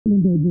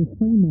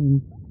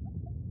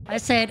I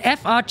said,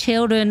 F our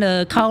children,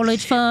 the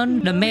college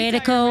fund, the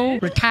medical,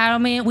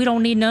 retirement. We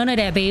don't need none of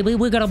that, baby.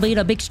 We're gonna be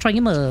the big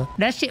streamer.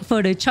 That shit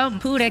for the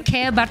chump who that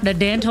care about the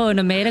dental and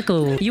the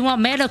medical. You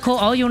want medical,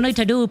 all you need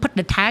to do is put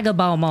the tiger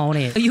balm on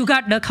it. You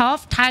got the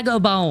cough, tiger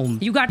balm.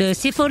 You got the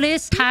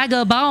syphilis,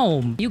 tiger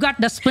balm. You got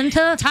the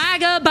splinter,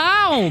 tiger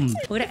balm.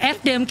 Who the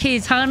F them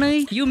kids,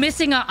 honey? You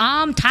missing an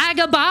arm,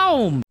 tiger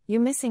balm. You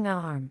missing a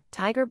arm.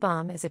 Tiger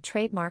Balm is a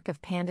trademark of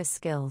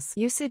PandaSkills.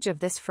 Usage of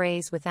this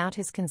phrase without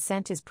his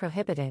consent is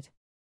prohibited.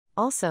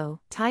 Also,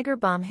 Tiger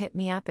Balm, hit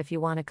me up if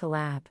you want to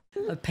collab.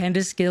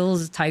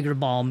 PandaSkills Tiger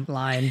Balm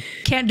line.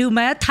 Can't do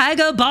math,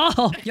 Tiger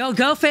Balm. Your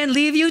girlfriend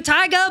leave you,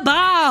 Tiger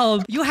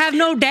Balm. You have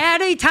no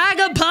daddy,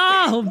 Tiger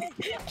Balm.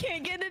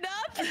 Can't get it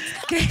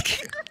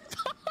up.